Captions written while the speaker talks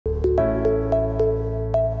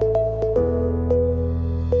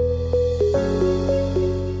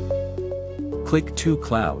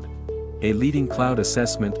Click2Cloud, a leading cloud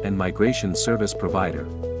assessment and migration service provider,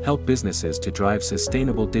 help businesses to drive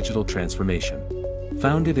sustainable digital transformation.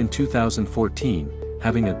 Founded in 2014,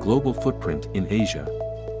 having a global footprint in Asia,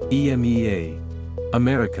 EMEA,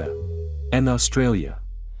 America, and Australia.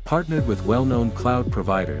 Partnered with well-known cloud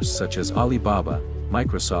providers such as Alibaba,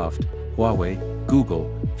 Microsoft, Huawei, Google,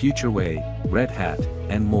 FutureWay, Red Hat,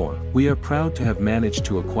 and more. We are proud to have managed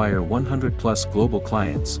to acquire 100+ global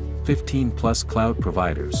clients, 15+ cloud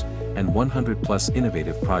providers, and 100+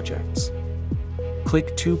 innovative projects.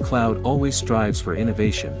 Click2Cloud always strives for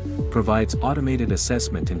innovation, provides automated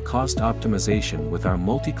assessment and cost optimization with our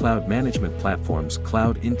multi-cloud management platforms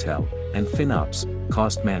Cloud Intel and FinOps,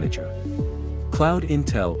 Cost Manager. Cloud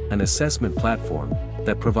Intel, an assessment platform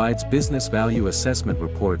that provides business value assessment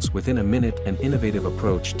reports within a minute and innovative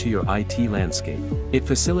approach to your IT landscape. It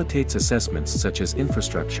facilitates assessments such as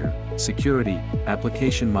infrastructure, security,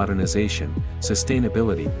 application modernization,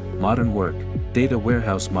 sustainability, modern work, data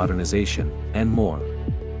warehouse modernization, and more.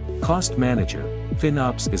 Cost Manager,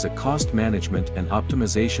 FinOps is a cost management and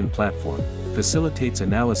optimization platform, facilitates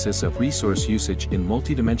analysis of resource usage in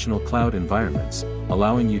multidimensional cloud environments,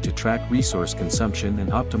 allowing you to track resource consumption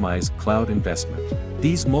and optimize cloud investment.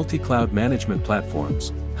 These multi-cloud management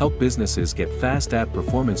platforms help businesses get fast app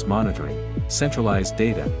performance monitoring, centralized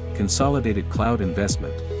data, consolidated cloud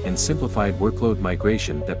investment, and simplified workload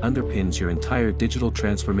migration that underpins your entire digital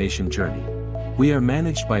transformation journey. We are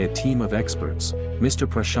managed by a team of experts, Mr.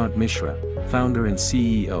 Prashant Mishra, founder and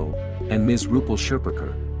CEO, and Ms. Rupal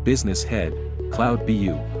Sherpurkar, business head, Cloud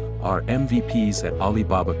BU, are MVPs at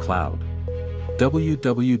Alibaba Cloud.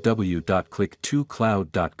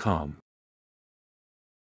 www.click2cloud.com